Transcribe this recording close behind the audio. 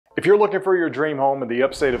If you're looking for your dream home in the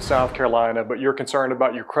upstate of South Carolina, but you're concerned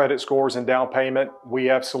about your credit scores and down payment, we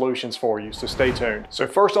have solutions for you, so stay tuned. So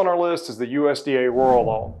first on our list is the USDA Rural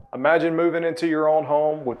Loan. Imagine moving into your own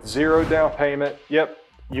home with zero down payment. Yep,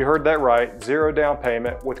 you heard that right, zero down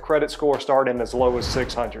payment with credit score starting as low as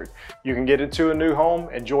 600. You can get into a new home,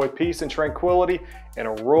 enjoy peace and tranquility in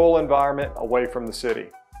a rural environment away from the city.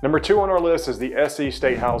 Number 2 on our list is the SE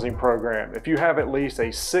State Housing Program. If you have at least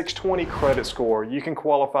a 620 credit score, you can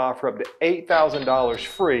qualify for up to $8,000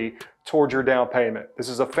 free towards your down payment. This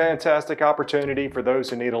is a fantastic opportunity for those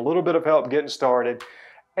who need a little bit of help getting started,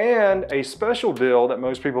 and a special deal that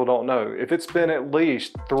most people don't know. If it's been at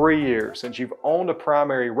least 3 years since you've owned a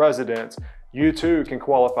primary residence, you too can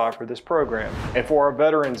qualify for this program. And for our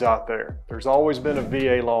veterans out there, there's always been a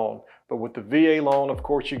VA loan. But with the VA loan, of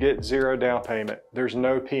course, you get zero down payment. There's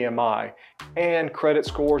no PMI and credit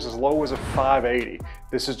scores as low as a 580.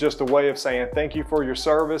 This is just a way of saying thank you for your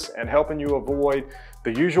service and helping you avoid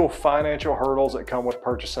the usual financial hurdles that come with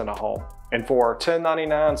purchasing a home. And for our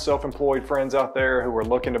 1099 self-employed friends out there who are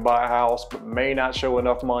looking to buy a house but may not show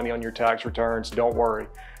enough money on your tax returns, don't worry.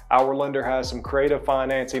 Our lender has some creative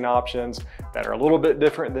financing options that are a little bit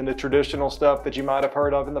different than the traditional stuff that you might have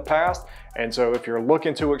heard of in the past. And so if you're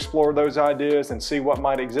looking to explore those ideas and see what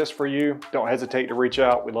might exist for you, don't hesitate to reach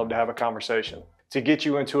out. We'd love to have a conversation to get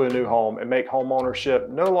you into a new home and make home ownership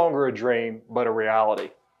no longer a dream, but a reality.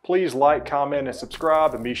 Please like, comment, and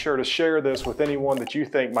subscribe, and be sure to share this with anyone that you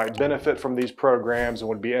think might benefit from these programs and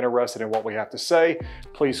would be interested in what we have to say.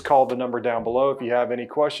 Please call the number down below if you have any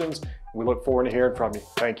questions. We look forward to hearing from you.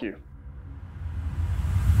 Thank you.